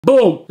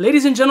Boom!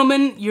 Ladies and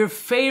gentlemen, your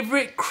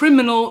favorite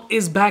criminal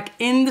is back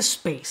in the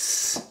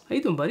space. How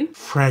you doing, buddy?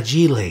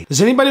 Fragile.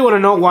 Does anybody want to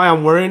know why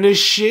I'm wearing this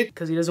shit?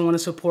 Because he doesn't want to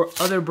support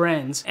other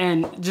brands.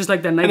 And just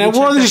like that Nike And I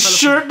wore this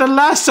shirt the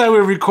last time we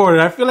recorded.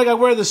 I feel like I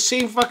wear the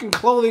same fucking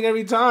clothing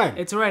every time.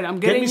 It's alright. I'm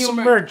getting you some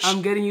merch.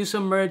 I'm getting you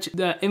some merch.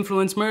 The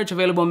influence merch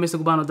available on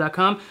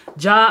MrCubaknow.com.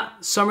 Jah,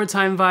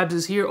 summertime vibes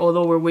is here,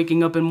 although we're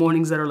waking up in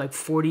mornings that are like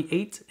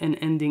 48 and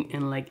ending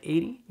in like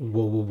 80.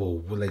 Whoa, whoa,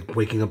 whoa. We're like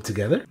waking up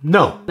together?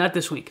 No. Not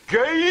this week.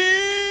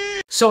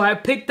 So I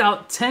picked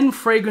out 10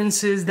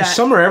 fragrances that... Is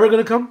summer ever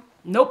gonna come?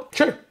 Nope.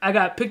 Sure.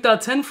 I picked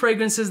out 10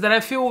 fragrances that I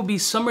feel will be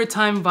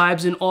summertime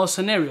vibes in all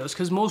scenarios.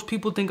 Because most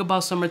people think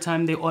about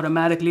summertime, they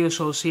automatically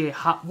associate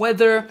hot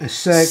weather,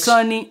 sex,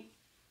 sunny.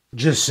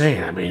 Just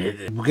saying, I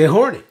mean, we'll get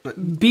horny.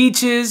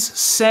 Beaches,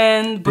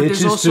 sand, but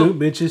there's also...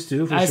 Bitches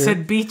too, for I sure.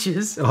 said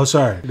beaches. Oh,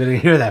 sorry. I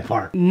didn't hear that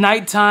part.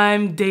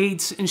 Nighttime,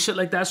 dates, and shit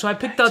like that. So I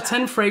picked out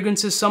 10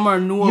 fragrances. Some are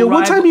new Yo,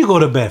 what time you go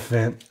to bed,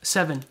 fam?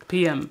 7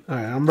 p.m. All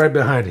right, I'm right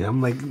behind you.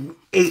 I'm like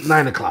 8,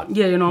 9 o'clock.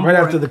 Yeah, you know, I'm right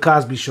boring. after the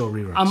Cosby Show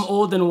reruns. I'm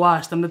old and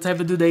washed. I'm the type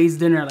of dude that eats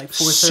dinner at like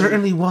 4:30.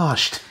 Certainly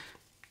washed.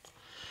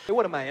 Hey,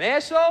 what am I, an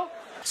asshole?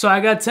 So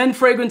I got 10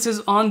 fragrances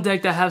on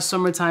deck that have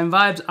summertime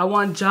vibes. I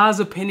want Jah's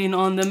opinion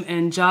on them,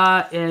 and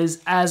Jah is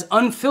as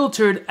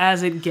unfiltered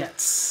as it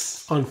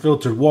gets.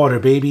 Unfiltered water,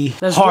 baby.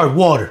 Hard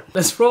water.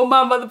 Let's roll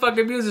my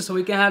motherfucking music so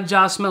we can have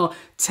Jah smell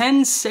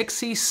 10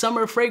 sexy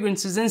summer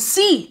fragrances and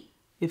see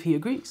if he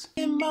agrees.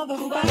 We're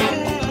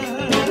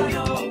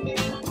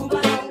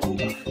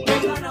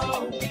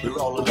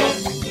all alone.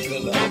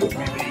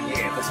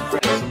 Yeah, but some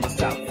friends from the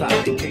south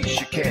side. In case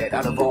you cared,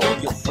 out of all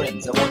your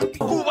friends, I wanna be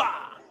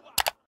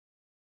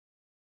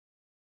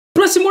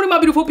Blessed morning, my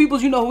beautiful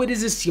peoples. You know who it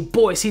is. It's your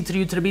boy, C to the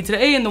U to the B to the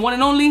A, and the one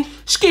and only...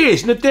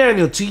 Skitch,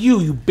 Nathaniel, to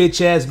you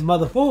bitch ass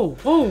mother. Whoa,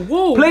 whoa,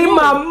 whoa. Play whoa.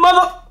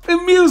 my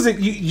motherfucking music.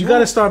 You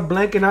gotta start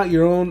blanking out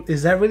your own.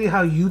 Is that really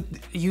how you...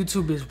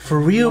 YouTube is... For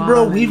real,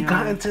 bro? We've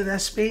gotten to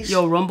that space?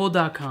 Yo,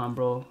 rumble.com,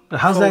 bro.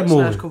 How's that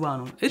moving?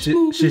 Cubaknow. It's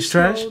She's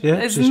trash? Yeah,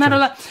 it's she's not trash. a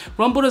lot.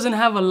 Rumble doesn't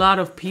have a lot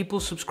of people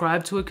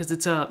subscribe to it because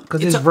it's a...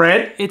 Because it's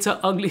red? It's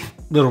a ugly...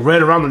 Little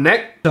red around the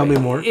neck? Tell me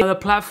more. The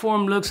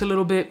platform looks a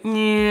little bit...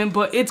 Yeah,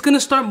 but it's gonna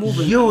start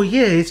moving. Yo,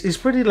 yeah, it's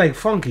pretty like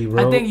funky,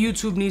 bro. I think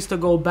YouTube needs to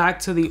go back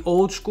to the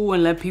old school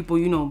and let people,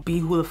 you know, be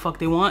who the fuck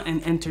they want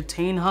and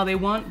entertain how they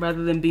want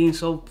rather than being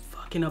so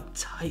fucking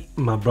uptight.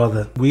 My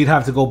brother, we'd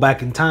have to go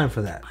back in time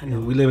for that. I know.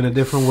 We live in a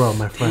different world,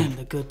 my friend. Damn,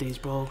 the good days,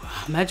 bro.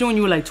 Imagine when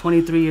you were like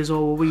 23 years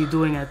old. What were you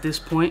doing at this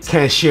point?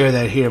 Can't share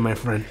that here, my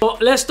friend. Well,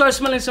 let's start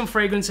smelling some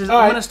fragrances. All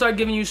I'm right. gonna start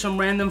giving you some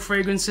random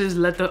fragrances.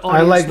 Let the audience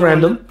I like know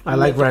random. I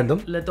like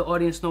random. Let the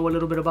audience know a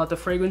little bit about the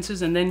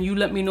fragrances, and then you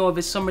let me know if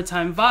it's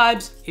summertime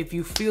vibes, if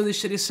you feel this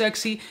shit is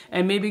sexy,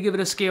 and maybe give it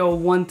a scale of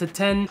 1 to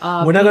 10.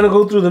 We're not gonna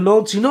go through the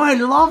notes. You know, I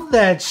love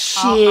that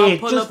shit. I'll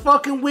pull Just up-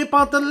 fucking whip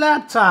out the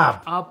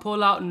laptop. I'll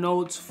pull out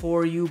notes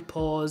for you.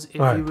 Pause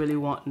if All right. you really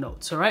want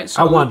notes. All right.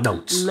 So I want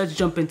notes. Let's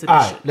jump into All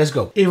this right, shit. let's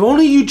go. If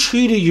only you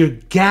treated your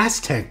gas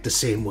tank the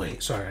same way.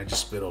 Sorry, I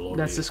just spit all over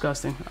That's you.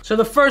 disgusting. So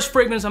the first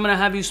fragrance I'm gonna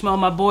have you smell,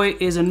 my boy,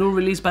 is a new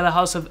release by the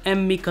house of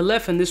M.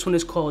 Micallef, and this one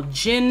is called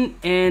Gin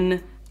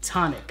and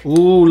Tonic.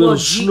 Ooh, little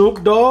G-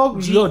 Snoop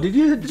Dogg. G- Yo, did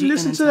you G-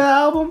 listen and to the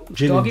album?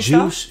 Gin Doggy and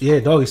Style? Juice. Yeah,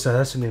 Doggy Style.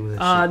 That's the name of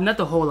that shit. Not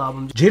the whole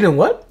album. Gin and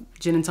what?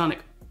 Gin and Tonic.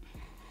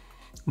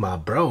 My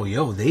bro,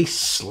 yo, they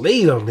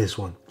slayed on this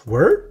one.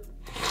 Word?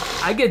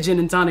 I get Gin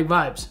and Tonic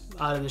vibes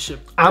out of this shit.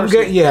 I'm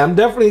personally. I'm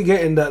definitely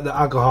getting the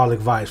alcoholic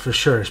vibes for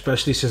sure,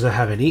 especially since I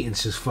haven't eaten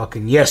since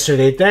fucking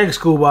yesterday. Thanks,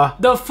 Cuba.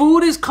 The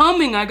food is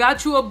coming. I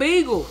got you a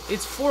bagel.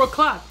 It's 4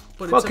 o'clock.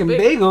 But Fucking it's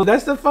a bagel.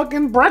 That's the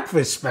fucking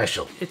breakfast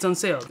special. It's on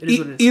sale. It is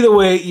what it is. Either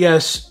way,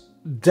 yes,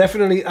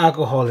 definitely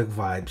alcoholic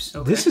vibes.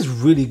 Okay. This is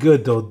really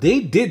good though. They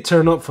did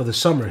turn up for the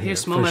summer here. Here,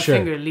 smell for my sure.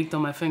 finger. It leaked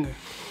on my finger.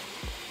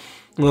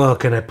 Well,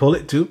 can I pull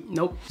it too?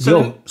 Nope.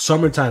 So Yo,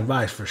 summertime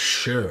vibes for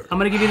sure. I'm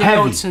gonna give you the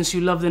Heavy. notes since you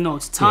love the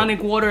notes.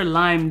 Tonic water,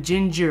 lime,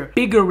 ginger,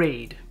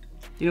 Bigarade.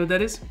 You know what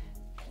that is?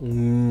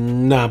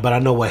 Nah, but I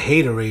know what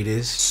haterade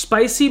is.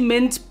 Spicy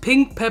mint,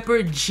 pink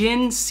pepper,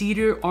 gin,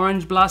 cedar,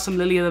 orange blossom,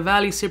 lily of the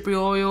valley,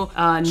 cypriol oil,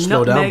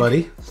 Slow down, nutmeg,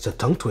 buddy. It's a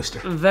tongue twister.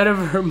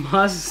 vetiver,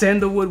 musk,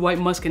 sandalwood, white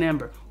musk, and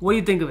amber. What do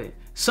you think of it?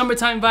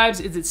 Summertime vibes?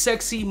 Is it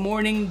sexy?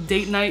 Morning,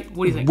 date night?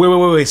 What do you think?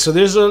 Wait. So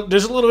there's a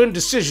little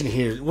indecision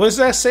here. What does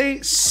that say?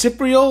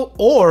 Cypriol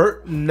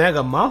or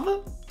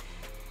Nagamava?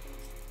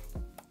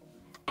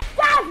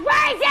 That's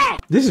crazy!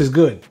 This is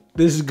good.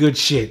 This is good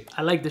shit.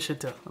 I like this shit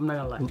too. I'm not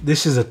gonna lie.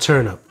 This is a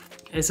turn up.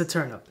 It's a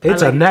turn up.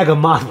 It's I a like it.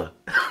 Nagamava.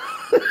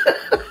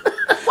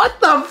 What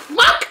the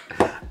fuck?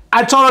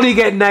 I totally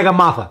get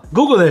Nagamava.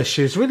 Google that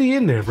shit. It's really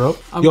in there, bro.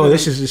 Yo,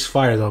 this is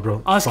fire though,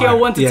 bro. On a scale Fire.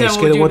 of 1 to 10, what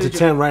scale would of you 1 to rate it?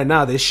 10 right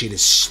now, this shit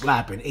is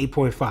slapping.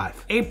 8.5.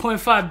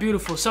 8.5,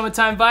 beautiful.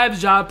 Summertime vibes,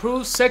 Jah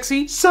approves,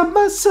 sexy.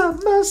 Summertime.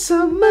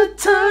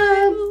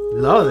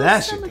 Love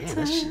that shit. Damn,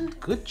 that shit.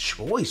 Good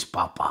choice,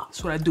 Papa.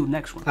 That's what I do.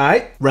 Next one. All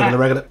right,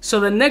 regular. So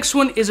the next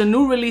one is a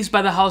new release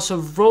by the house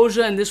of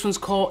Roja, and this one's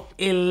called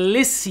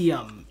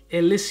Elysium.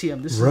 This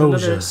is Roja.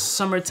 another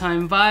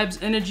summertime vibes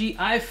energy.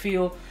 I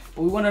feel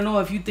We want to know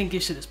if you think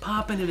your shit is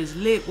popping, if it's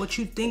lit, what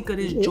you think of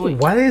this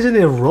joint. Why isn't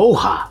it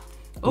roja?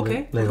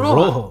 Okay, like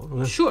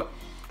rojo. Sure.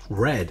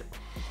 Red.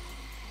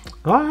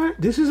 All right,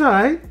 this is all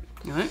right.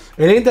 All right.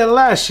 It ain't that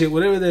last shit,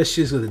 whatever that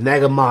shit's with the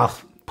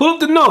Nagamoth. Pull up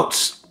the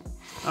notes.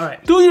 All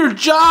right. Do your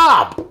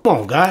job. Come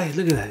on, guys.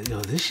 Look at that. Yo,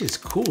 this shit's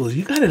cool.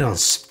 You got it on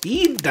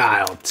speed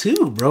dial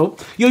too, bro.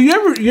 Yo, you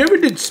ever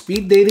did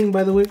speed dating,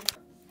 by the way?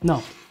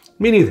 No.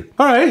 Me neither.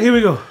 All right, here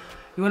we go.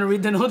 You want to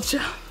read the notes,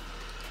 Joe?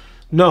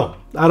 No,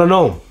 I don't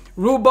know.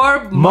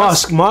 Rhubarb,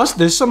 Musk.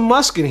 There's some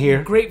musk in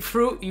here.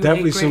 grapefruit. You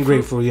Definitely ate some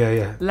grapefruit.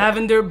 Yeah.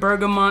 Lavender,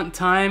 bergamot,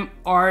 thyme,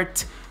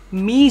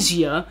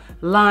 artemisia,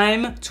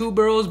 lime,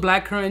 tuberose,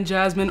 blackcurrant,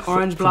 jasmine,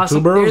 orange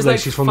blossom. tuberose? There's Like like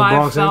she's from the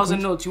Bronx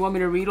 5,000 notes. You want me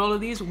to read all of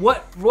these?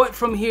 What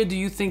from here do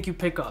you think you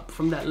pick up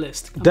from that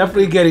list?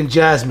 Definitely getting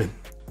jasmine.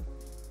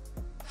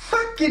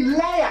 Fucking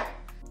liar.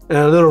 And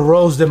a little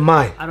rose de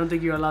mai. I don't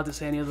think you're allowed to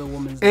say any other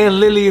woman's And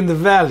lily in the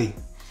valley.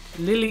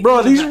 Lily.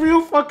 Bro, these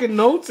real fucking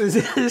notes?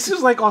 This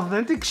is like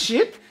authentic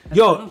shit?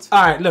 Yo, all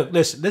right, look,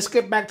 listen. Let's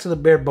get back to the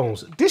bare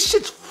bones. This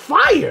shit's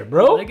fire,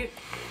 bro. You like it?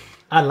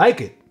 I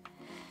like it.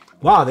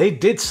 Wow, they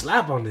did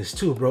slap on this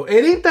too, bro.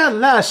 It ain't that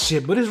last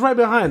shit, but it's right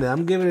behind it.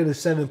 I'm giving it a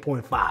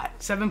 7.5.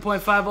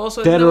 7.5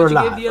 also? Dead Isn't that or what you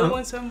alive. gave the other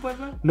one?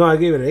 7.5? No, I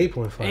gave it an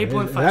 8.5.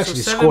 8.5. It actually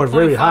so scored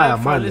very high on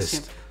 7.5 my for list.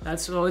 Elysium.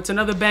 That's it's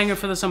another banger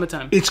for the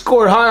summertime. It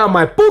scored high on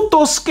my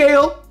puto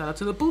scale. Shout out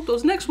to the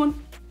putos. Next one.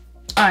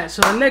 All right,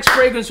 so the next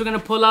fragrance we're gonna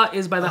pull out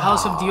is by the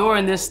House of Dior,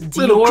 and this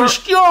Little Dior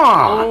Christian.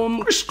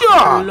 Cologne.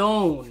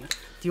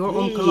 Dior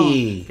Homme Hey.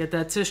 Cologne. Get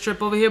that tit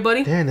strip over here,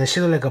 buddy. Damn, that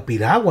shit look like a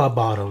piragua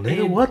bottle,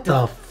 nigga. What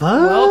the fuck?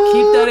 Well,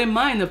 keep that in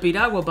mind, the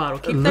Piragua bottle.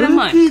 Keep that in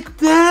mind. Look at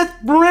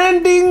that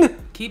branding.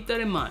 Keep that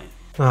in mind.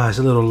 Ah, it's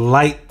a little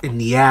light in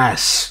the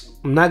ass.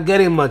 I'm not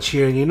getting much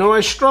here, and you know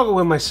I struggle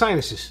with my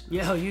sinuses.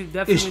 Yeah, you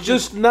definitely. It's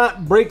just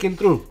not breaking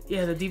through.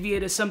 Yeah, the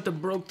deviated septum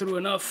broke through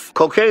enough.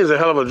 Cocaine's a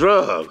hell of a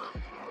drug.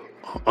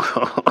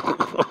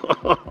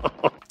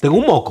 Tengo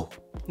un moco.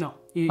 No,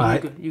 you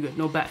right. good. You good.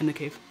 No bat in the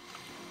cave.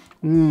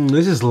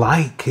 This is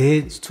light,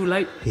 kid. It's too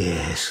light.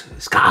 Yes,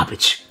 it's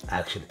garbage,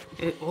 actually.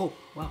 Oh,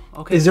 wow.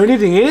 Okay. Is there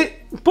anything in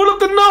it? Pull up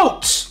the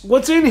notes.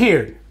 What's in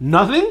here?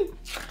 Nothing?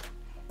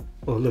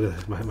 Oh, look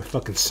at that. My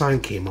fucking sign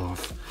came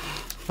off.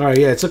 All right,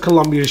 yeah, it's a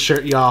Columbia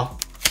shirt, y'all.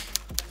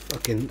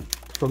 Fucking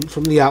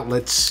from the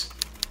outlets.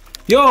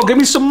 Yo, give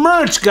me some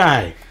merch,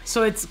 guy.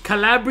 So it's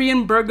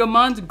Calabrian,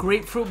 bergamot,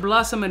 grapefruit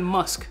blossom, and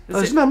musk.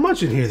 There's not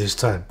much in here this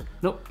time.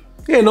 Nope.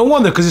 Yeah, no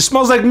wonder, because it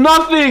smells like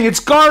nothing. It's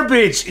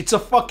garbage. It's a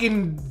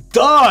fucking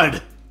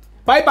dud.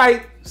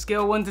 Bye-bye.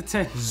 Scale 1 to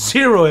 10.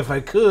 0 if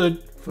I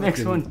could. Next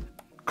Fucking one.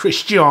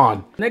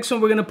 Christian. Next one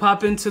we're gonna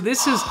pop into.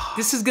 This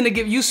is gonna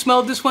give you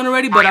smelled this one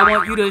already, but I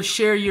want you to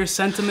share your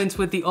sentiments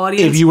with the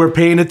audience. If you were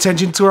paying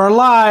attention to our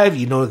live,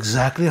 you know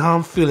exactly how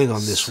I'm feeling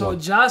on this So one.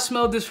 Jah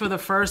smelled this for the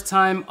first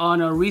time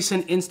on a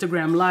recent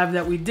Instagram live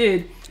that we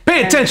did.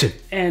 Pay attention.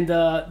 And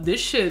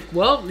this shit,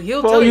 well,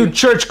 he'll For all tell you you.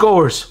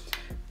 churchgoers.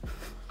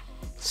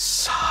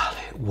 Solid.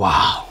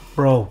 Wow.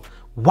 Bro,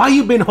 why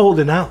you been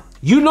holding out?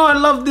 You know I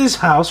love this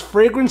house,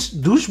 Fragrance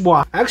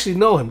Douchebois. I actually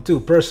know him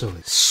too,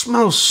 personally.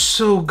 Smells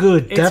so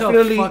good. It's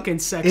Definitely. a fucking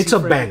sexy It's a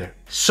fragrance. banger.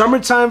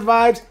 Summertime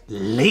vibes,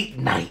 late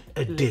night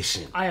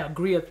edition. I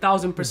agree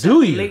 1,000%.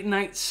 Do you? Late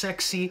night,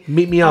 sexy.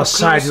 Meet me up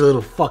outside, close. you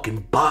little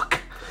fucking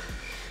buck.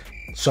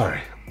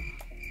 Sorry.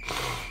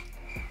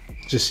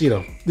 Just, you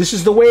know, this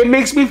is the way it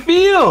makes me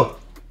feel.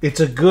 It's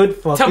a good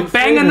fucking To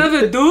bang fragrance.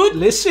 another dude?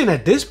 Listen,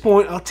 at this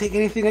point, I'll take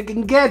anything I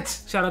can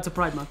get. Shout out to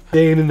Pride Month.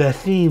 Staying in that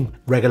theme.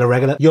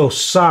 Regular. Yo,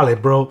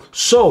 solid, bro.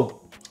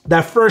 So,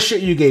 that first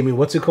shit you gave me,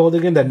 what's it called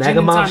again? That Gin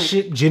and Nagamouth tonic.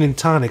 shit? Gin and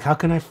tonic. How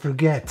can I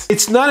forget?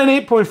 It's not an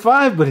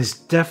 8.5, but it's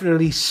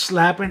definitely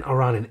slapping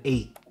around an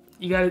 8.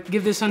 You gotta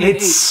give this under It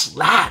 8.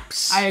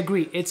 slaps. I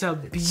agree. It's a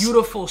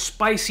beautiful,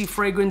 spicy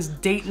fragrance,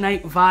 date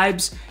night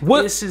vibes.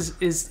 What? This is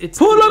it's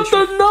Pull up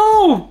delicious. the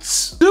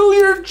notes. Do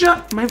your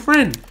job. My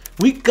friend,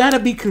 we gotta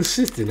be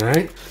consistent, all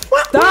right?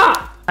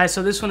 Stop. Alright,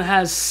 so this one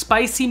has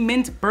spicy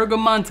mint,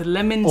 bergamot,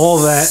 lemon, All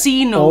that.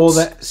 C notes. All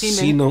that. C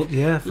C note,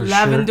 yeah, for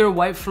lavender, sure.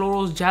 white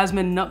florals,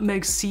 jasmine,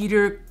 nutmeg,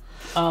 cedar.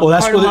 Oh,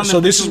 that's where cardamom, so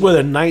and this is patchouli. where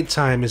the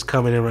nighttime is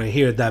coming in right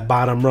here, that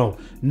bottom row.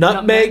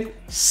 Nutmeg,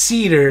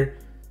 cedar,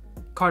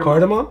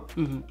 cardamom?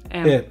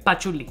 And Yeah.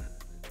 patchouli.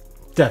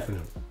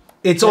 Definitely.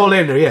 It's all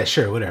in there. Yeah,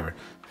 sure, whatever.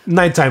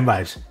 Nighttime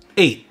vibes.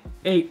 8.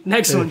 8.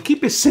 Next one.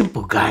 Keep it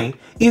simple, guy.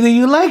 Either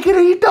you like it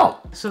or you don't.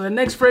 So the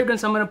next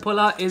fragrance I'm gonna pull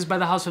out is by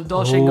the House of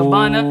Dolce &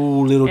 Gabbana.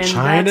 Oh, little and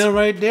China that's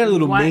right there.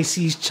 Little white-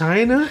 Macy's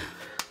China.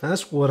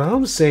 That's what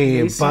I'm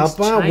saying, Macy's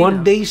Papa. China.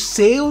 1 day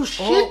sale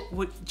shit. Oh,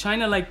 with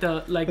China like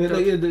the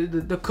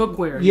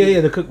cookware.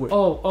 Yeah, the cookware.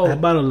 Oh.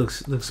 That bottle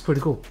looks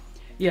pretty cool.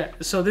 Yeah,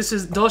 so this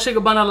is Dolce &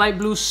 Gabbana Light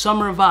Blue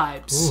Summer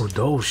Vibes. Oh,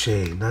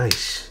 Dolce,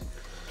 nice.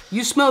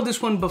 You smelled this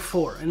one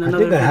before in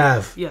another think I video.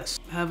 have. Yes,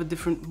 I have a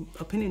different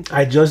opinion.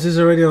 I judged this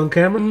already on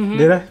camera,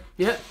 did I?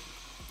 Yeah.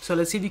 So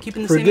let's see if you keep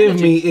in the same Forgive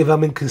energy. me if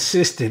I'm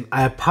inconsistent.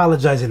 I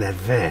apologize in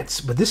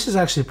advance, but this is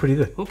actually pretty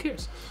good. Who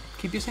cares?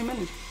 Keep your same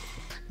energy.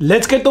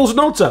 Let's get those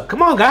notes up.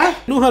 Come on, guy.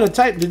 Knew how to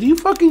type. Did you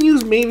fucking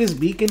use Mavis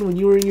Beacon when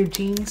you were in your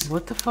teens?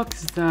 What the fuck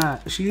is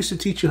that? She used to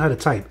teach you how to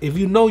type. If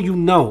you know, you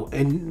know.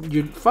 And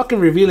you're fucking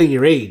revealing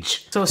your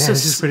age. So this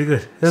is pretty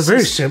good. That's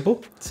very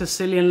simple.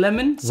 Sicilian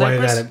lemon, Why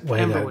cypress,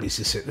 you gotta be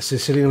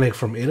Sicilian, like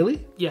from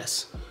Italy?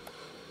 Yes.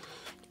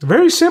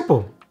 Very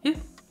simple. Yeah.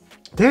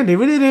 Damn, they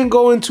really didn't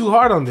go in too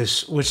hard on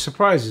this, which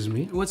surprises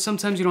me. What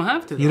sometimes you don't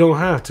have to. Though. You don't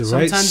have to,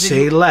 right?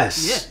 Say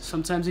less. Yeah.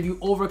 Sometimes if you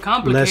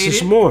overcomplicate less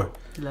is it, more.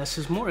 Less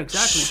is more,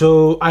 exactly.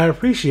 So I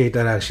appreciate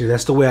that, actually.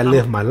 That's the way I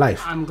live my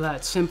life. I'm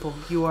glad. Simple.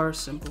 You are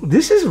simple.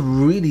 This is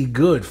really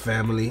good,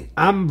 family.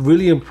 I'm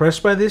really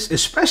impressed by this,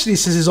 especially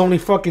since it's only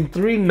fucking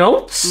 3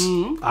 notes.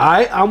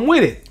 I'm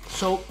with it.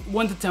 So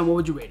 1 to 10, what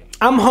would you rate it?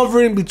 I'm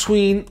hovering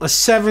between a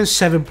 7,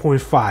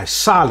 7.5.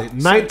 Solid.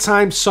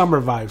 Nighttime summer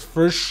vibes,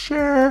 for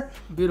sure.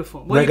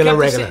 Beautiful. Well,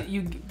 regular.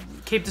 You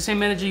keep the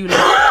same energy you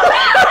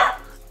like.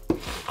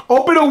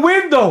 Open a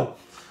window.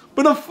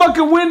 Open a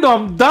fucking window.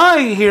 I'm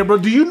dying here, bro.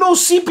 Do you know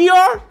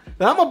CPR?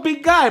 I'm a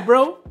big guy,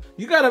 bro.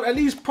 You gotta at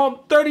least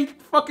pump 30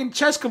 fucking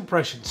chest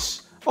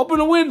compressions. Open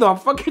a window. I'm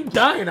fucking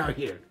dying out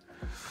here.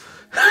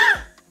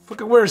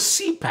 Fucking wear a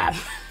CPAP.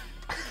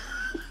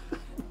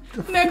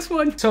 Next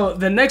one. So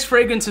the next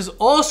fragrance is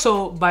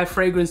also by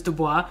Fragrance Du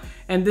Bois,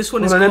 and this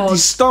one is on an called...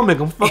 empty stomach.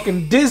 I'm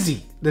fucking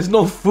dizzy. There's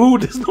no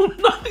food. There's no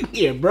nothing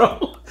here,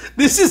 bro.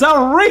 This is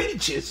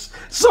outrageous.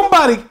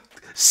 Somebody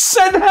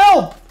send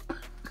help.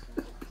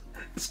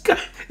 This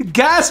guy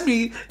gassed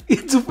me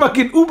into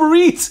fucking Uber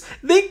Eats.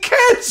 They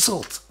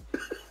canceled.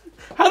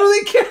 How do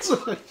they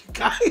cancel?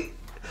 Guy,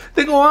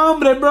 they go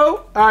hambre, bro.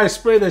 All right,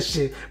 spray that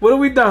shit. What are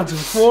we down to?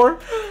 4?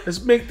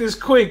 Let's make this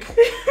quick.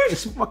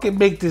 Let's fucking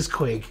make this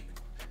quick.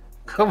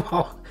 Come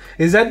on.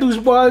 Is that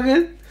douchebag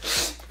again?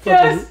 Yes.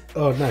 Fucking,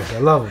 oh, nice. I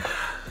love him.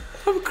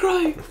 I'm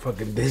crying. I'm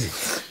fucking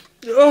dizzy.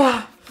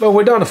 Oh,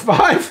 we're down to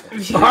 5?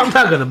 Yeah. Oh, I'm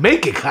not going to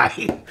make it,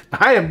 guy.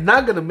 I am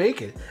not going to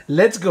make it.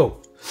 Let's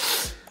go.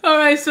 All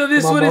right, so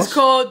this one boss. is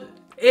called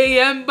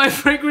AM by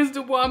Fragrance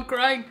Du Bois. I'm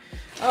crying.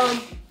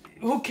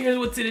 Who cares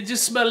what's in it?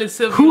 Just smell it.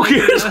 Who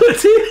cares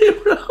what's in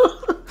it, bro?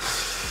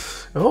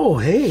 Oh,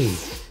 hey.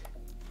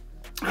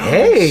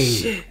 Hey.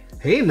 Shit.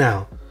 Hey,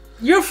 now.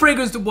 You're a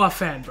Fragrance Du Bois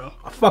fan, bro.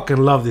 I fucking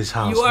love this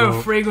house, You are bro.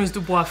 a Fragrance Du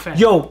Bois fan.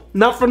 Yo,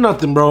 not for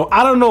nothing, bro.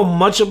 I don't know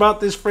much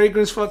about this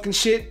fragrance fucking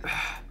shit,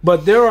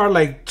 but there are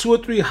like 2 or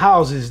 3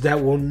 houses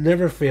that will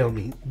never fail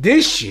me.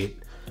 This shit,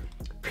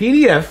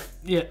 PDF.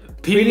 Yeah.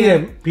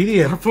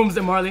 PDM. Perfumes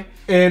de Marley.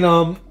 And,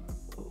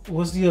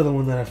 what's the other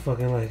one that I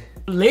fucking like?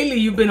 Lately,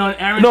 you've been on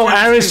Aaron. No,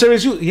 Aaron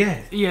Service.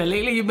 Yeah. Yeah,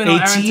 lately you've been on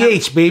Aaron.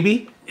 ATH,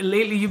 baby.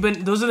 Lately you've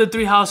been. Those are the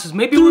 3 houses.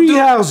 Maybe 3 we'll do,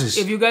 houses.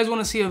 If you guys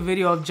want to see a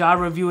video of Jah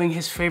reviewing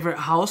his favorite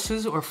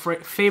houses or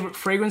favorite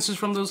fragrances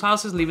from those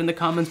houses, leave in the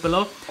comments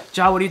below.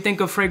 Jah, what do you think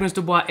of Fragrance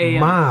Du Bois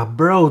AM? Ma,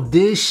 bro,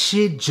 this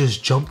shit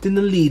just jumped in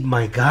the lead,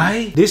 my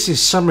guy. This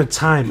is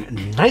summertime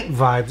night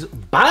vibes.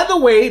 By the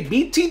way,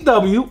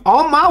 BTW,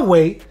 on my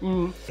way.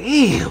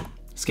 Damn.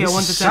 Scale this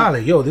 1 is to 10.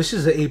 solid. Yo, this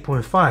is an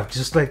 8.5,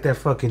 just like that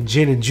fucking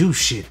gin and juice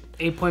shit.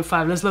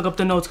 8.5. Let's look up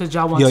the notes because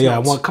Jah wants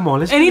notes. Come on.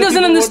 Let's and he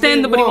doesn't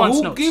understand but he wants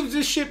Who notes. gives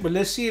this shit? But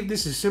let's see if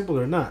this is simple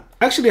or not.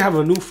 I actually have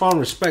a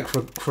newfound respect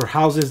for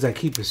houses that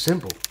keep it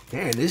simple.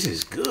 Man, this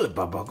is good,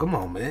 Baba. Come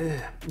on,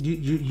 man.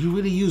 You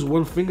really use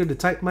 1 finger to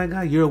type, my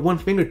guy? You're a 1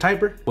 finger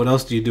typer? What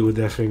else do you do with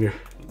that finger?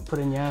 Put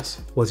in your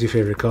ass. What's your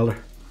favorite color?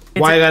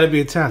 Why you gotta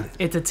be Italian?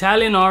 It's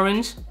Italian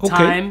orange,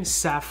 thyme,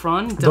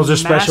 saffron. Those are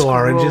special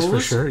oranges rose, for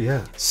sure,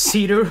 yeah.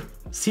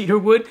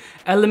 Cedarwood,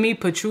 elemi,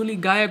 patchouli,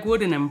 gaiac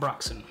wood, and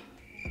ambroxan.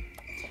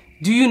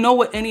 Do you know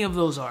what any of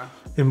those are?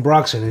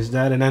 Ambroxan, is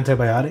that an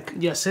antibiotic?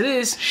 Yes, it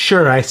is.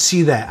 Sure, I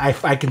see that.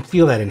 I can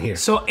feel that in here.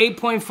 So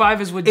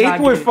 8.5 is what Jah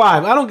 8.5.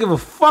 I don't give a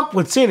fuck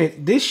what's in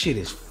it. This shit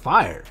is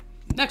fire.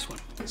 Next one.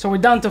 So we're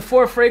down to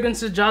 4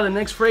 fragrances, Jah. The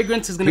next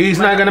fragrance is gonna. He's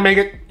not gonna make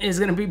it. Is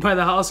gonna be by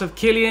the house of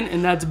Killian,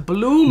 and that's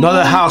Blue Moon.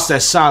 Another house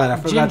that's solid. I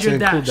forgot Ginger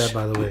to include Dash. that,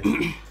 by the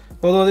way.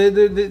 Although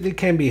they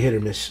can be hit or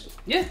miss.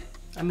 Yeah,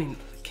 I mean,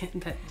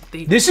 can't that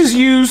they? This is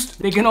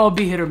used. They can all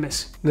be hit or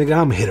miss. Nigga,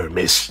 I'm hit or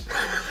miss.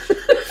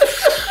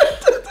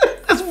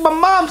 That's what my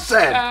mom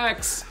said.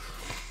 Facts.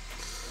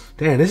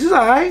 Damn, this is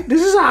alright.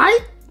 This is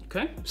alright.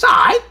 Okay. It's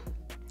alright.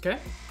 Okay.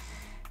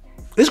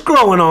 It's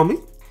growing on me.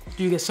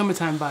 Do you get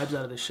summertime vibes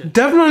out of this shit?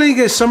 Definitely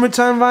get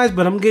summertime vibes,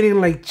 but I'm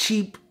getting like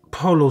cheap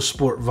polo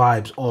sport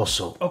vibes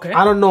also. Okay.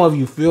 I don't know if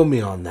you feel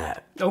me on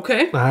that.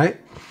 Okay.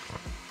 Alright.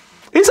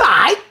 It's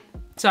alright.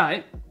 It's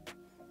alright.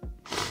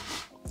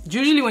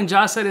 Usually when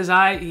Jah said his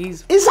eye,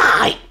 he's. It's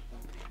alright.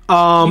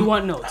 You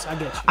want notes? I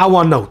get you. I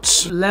want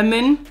notes.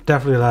 Lemon,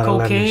 Definitely a lot of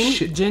lemon cocaine,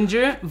 shit.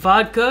 ginger,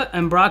 vodka,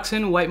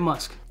 ambroxan, white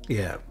musk.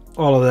 Yeah,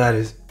 all of that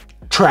is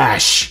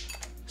trash.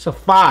 It's a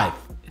 5.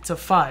 It's a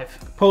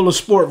 5. Polo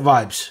sport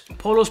vibes.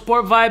 Polo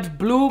Sport vibes,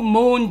 Blue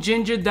Moon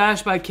Ginger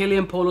Dash by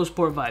Killian, Polo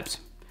Sport vibes.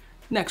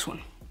 Next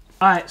one.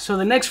 All right, so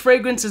the next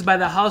fragrance is by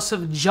the house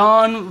of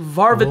John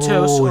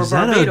Varvatos or is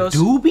that a Barbados.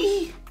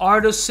 doobie?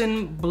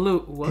 Artisan Blue.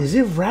 What? Is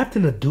it wrapped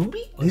in a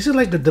doobie? These are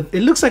like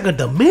it looks like a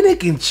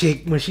Dominican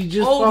chick when she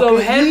just Oh, fucking,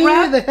 the head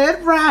wrap? the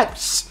head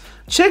wraps.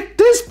 Check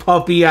this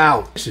puppy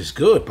out. This is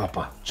good,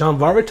 Papa. John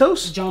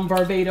Varvatos? John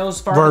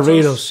Barbados.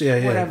 Barbados,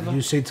 yeah. Whatever.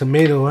 You say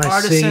tomato, I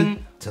Artisan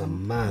say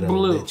tomato.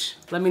 Blue. Bitch.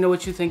 Let me know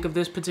what you think of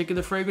this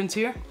particular fragrance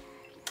here.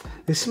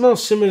 It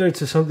smells similar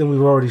to something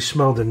we've already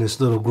smelled in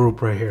this little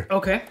group right here.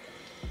 Okay.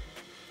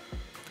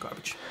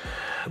 Garbage.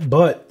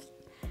 But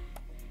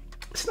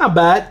it's not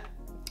bad.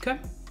 Okay.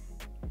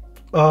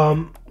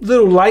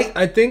 Little light,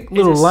 I think.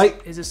 Little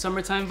light. Is it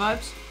summertime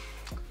vibes?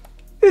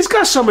 It's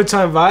got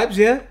summertime vibes,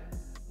 yeah.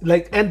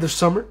 Like end of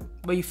summer.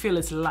 But you feel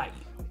it's light.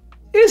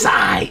 It's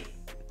aight.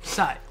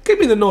 Side. Give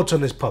me the notes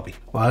on this puppy.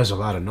 Wow, there's a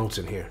lot of notes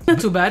in here. Not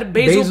too bad.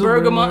 Basil,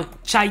 bergamot,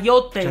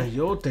 chayote.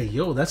 Chayote,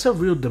 yo, that's a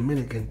real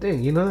Dominican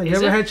thing. You know that? You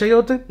Is ever it? had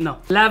chayote? No.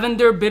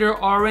 Lavender, bitter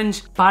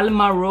orange,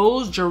 palma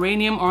rose,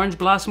 geranium, orange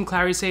blossom,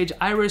 clary sage,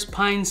 iris,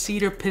 pine,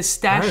 cedar,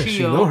 pistachio. Nice,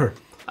 you know her.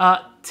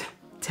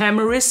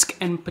 Tamarisk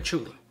and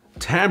patchouli.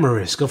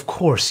 Tamarisk, of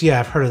course.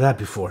 Yeah, I've heard of that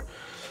before.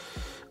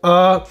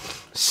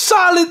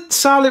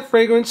 Solid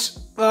fragrance.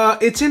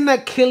 It's in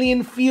that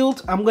Killian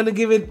field. I'm gonna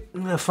give it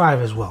a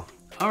 5 as well.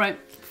 All right.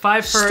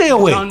 5 for Stay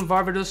away. John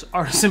Barbados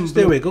Artisan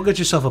Stay Blue. away. Go get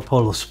yourself a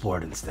Polo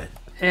Sport instead.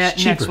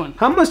 It's Next cheaper. one.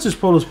 How much does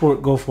Polo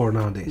Sport go for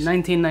nowadays?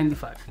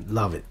 $19.95.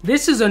 Love it.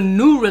 This is a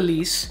new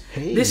release.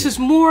 Hey. This is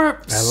more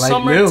like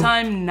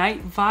summertime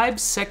night vibes,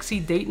 sexy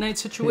date night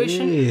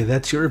situation. Hey,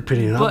 that's your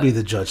opinion. I'll But- be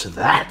the judge of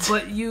that.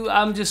 But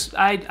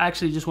I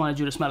actually just wanted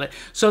you to smell it.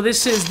 So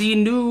this is the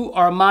new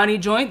Armani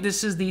joint.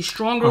 This is the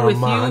Stronger With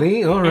You.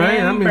 Armani, all right.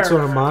 I'm into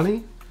Amber.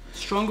 Armani.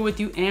 Stronger With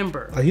You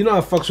Amber. You know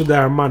I fucks with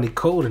that Armani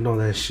code and all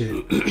that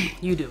shit.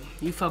 You do.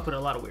 You fuck with a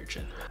lot of weird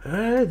shit. All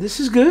right, this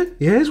is good.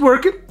 Yeah, it's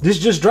working. This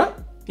just dropped.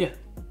 Yeah.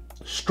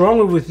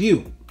 Stronger With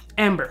You.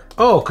 Amber.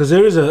 Oh, because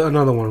there is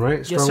another one,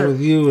 right? Stronger sir.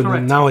 With You, and Correct.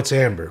 then now it's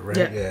Amber, right?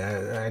 Yeah.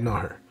 Yeah, I know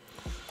her.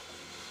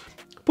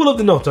 Pull up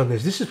the notes on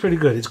this. This is pretty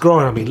good. It's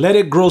growing on me. Let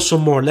it grow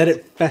some more. Let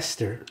it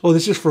fester. Oh,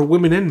 this is for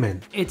women and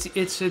men. It's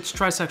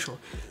trisexual.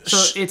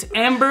 So it's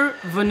amber,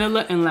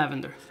 vanilla, and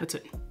lavender. That's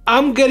it.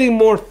 I'm getting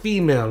more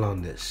female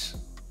on this.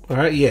 All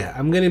right, yeah,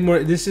 I'm getting more.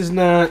 This is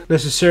not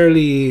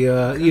necessarily,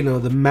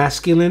 the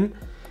masculine.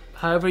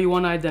 However you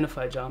want to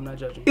identify, John. I'm not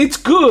judging. It's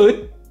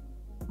good,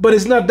 but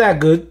it's not that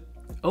good.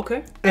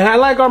 Okay. And I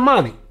like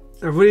Armani.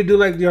 I really do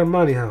like the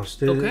Armani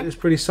house. Okay. It's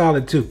pretty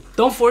solid too.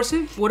 Don't force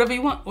it. Whatever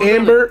you want. Or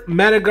Amber,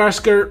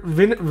 Madagascar,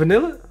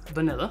 vanilla?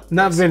 vanilla.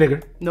 Not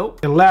vinegar. Nope.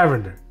 And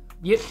lavender.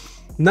 Yep.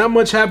 Not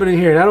much happening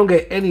here. I don't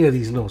get any of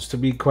these notes, to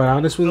be quite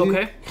honest with you.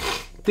 Okay.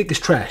 I think it's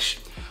trash.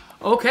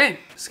 Okay.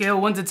 Scale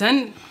 1 to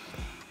 10.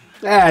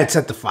 It's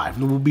at the 5.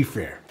 We'll be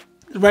fair.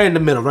 It's right in the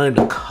middle, right in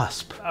the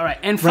cusp. All right.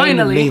 And Right in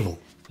the finally, navel.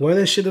 Why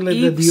that shit look like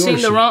the Yves Dior Saint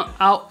shit? Laurent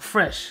out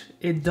fresh.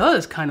 It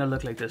does kind of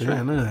look like this, Yeah, I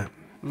right? know that.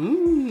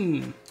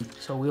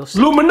 So we'll see.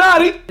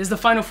 Illuminati! This is the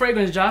final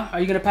fragrance, Ja. Are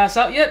you gonna pass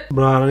out yet?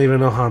 Bro, I don't even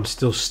know how I'm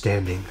still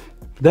standing.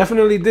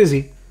 Definitely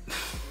dizzy.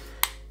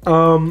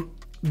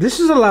 This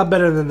is a lot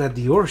better than that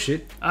Dior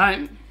shit. All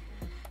right.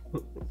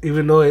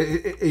 Even though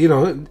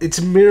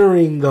it's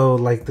mirroring though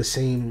like the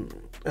same,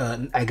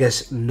 I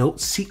guess, note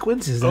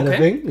sequence. Is that a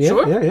thing? Yeah,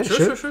 Sure. yeah,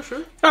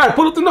 Sure. All right,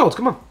 pull up the notes.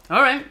 Come on.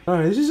 All right. All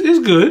right, it's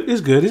good.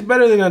 It's good. It's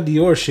better than that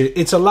Dior shit.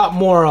 It's a lot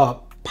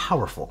more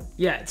powerful.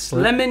 Yeah, it's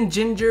lemon,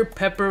 ginger,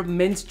 pepper,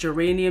 mint,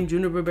 geranium,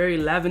 juniper berry,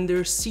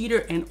 lavender, cedar,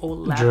 and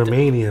olaptone.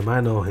 Germanium,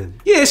 I know him.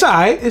 Yeah, it's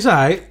alright. It's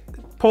alright.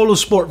 Polo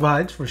Sport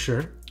vibes for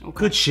sure. Okay.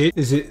 Good shit.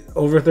 Is it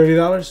over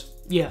 $30?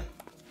 Yeah.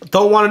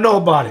 Don't want to know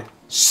about it.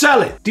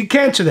 Sell it.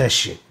 Decanter that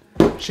shit.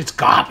 Shit's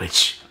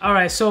garbage. All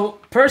right. So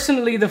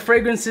personally, the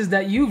fragrances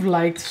that you've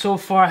liked so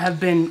far have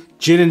been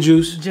Gin and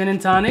juice. Gin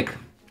and Tonic,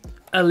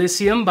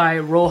 Elysium by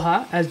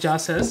Roja, as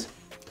Josh says,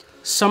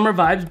 Summer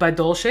Vibes by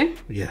Dolce,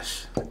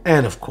 Yes.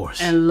 And of course,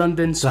 and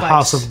London Spice. the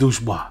House of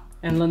Douchebois.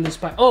 And London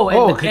Spice. Oh,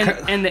 and, okay,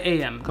 and the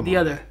AM. The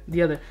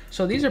other.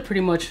 So these are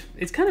pretty much,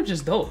 it's kind of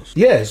just those.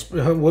 Yes.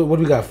 What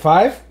do we got?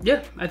 5?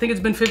 Yeah, I think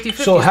it's been 50-50.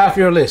 So half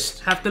your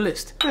list. Half the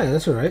list. Yeah,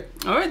 that's all right.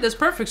 All right, that's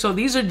perfect. So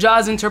these are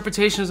Ja's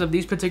interpretations of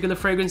these particular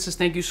fragrances.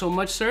 Thank you so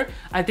much, sir.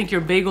 I think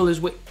your bagel is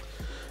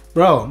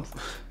Bro, I'm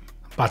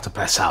about to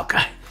pass out,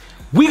 guy.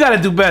 We got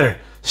to do better.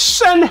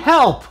 Send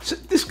help.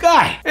 This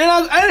guy.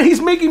 And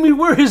he's making me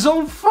wear his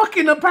own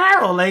fucking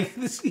apparel. Like,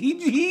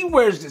 he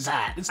wears this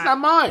hat. It's not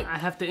mine. I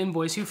have to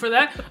invoice you for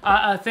that.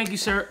 Thank you,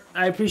 sir.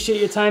 I appreciate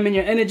your time and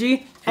your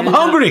energy. I'm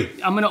hungry.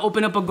 I'm going to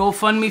open up a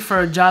GoFundMe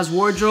for Ja's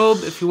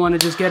wardrobe if you want to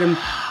just get him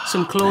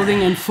some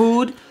clothing and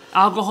food.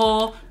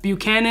 Alcohol,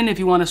 Buchanan if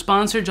you want to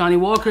sponsor, Johnny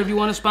Walker if you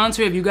want to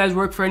sponsor. If you guys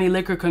work for any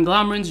liquor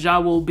conglomerates, Ja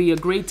will be a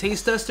great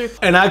taste tester.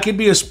 And I could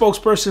be a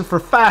spokesperson for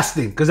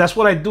fasting, because that's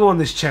what I do on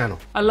this channel.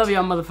 I love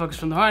y'all motherfuckers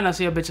from the heart, and I'll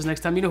see y'all bitches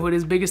next time. You know who it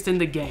is, biggest in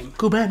the game.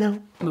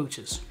 Cubaknow.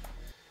 Mooches.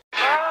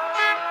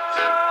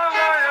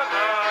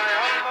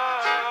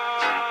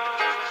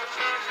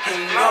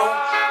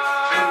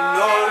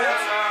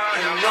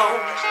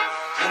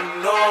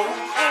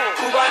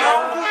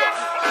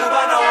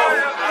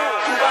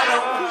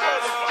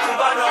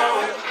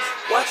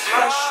 What's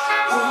fresh?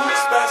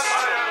 Who's best?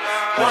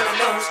 Wanna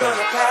know who's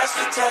gonna pass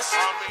the test?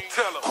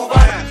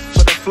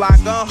 Cubaknow. fly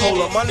gun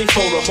holder, money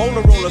folder,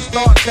 motor roller,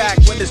 start tack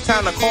when it's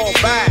time to call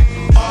back.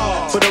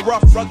 For the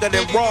rough, rugged,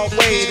 and raw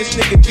way, this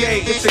nigga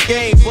Jay, it's a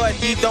game, but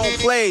he don't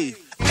play.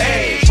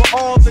 Hey, for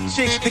all the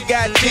chicks that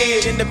got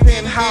dead in the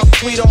penthouse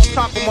suite on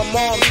top of my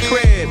mom's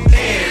crib.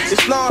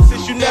 It's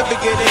nonsense you never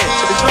get in.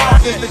 It's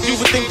nonsense that you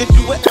would think that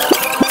you would.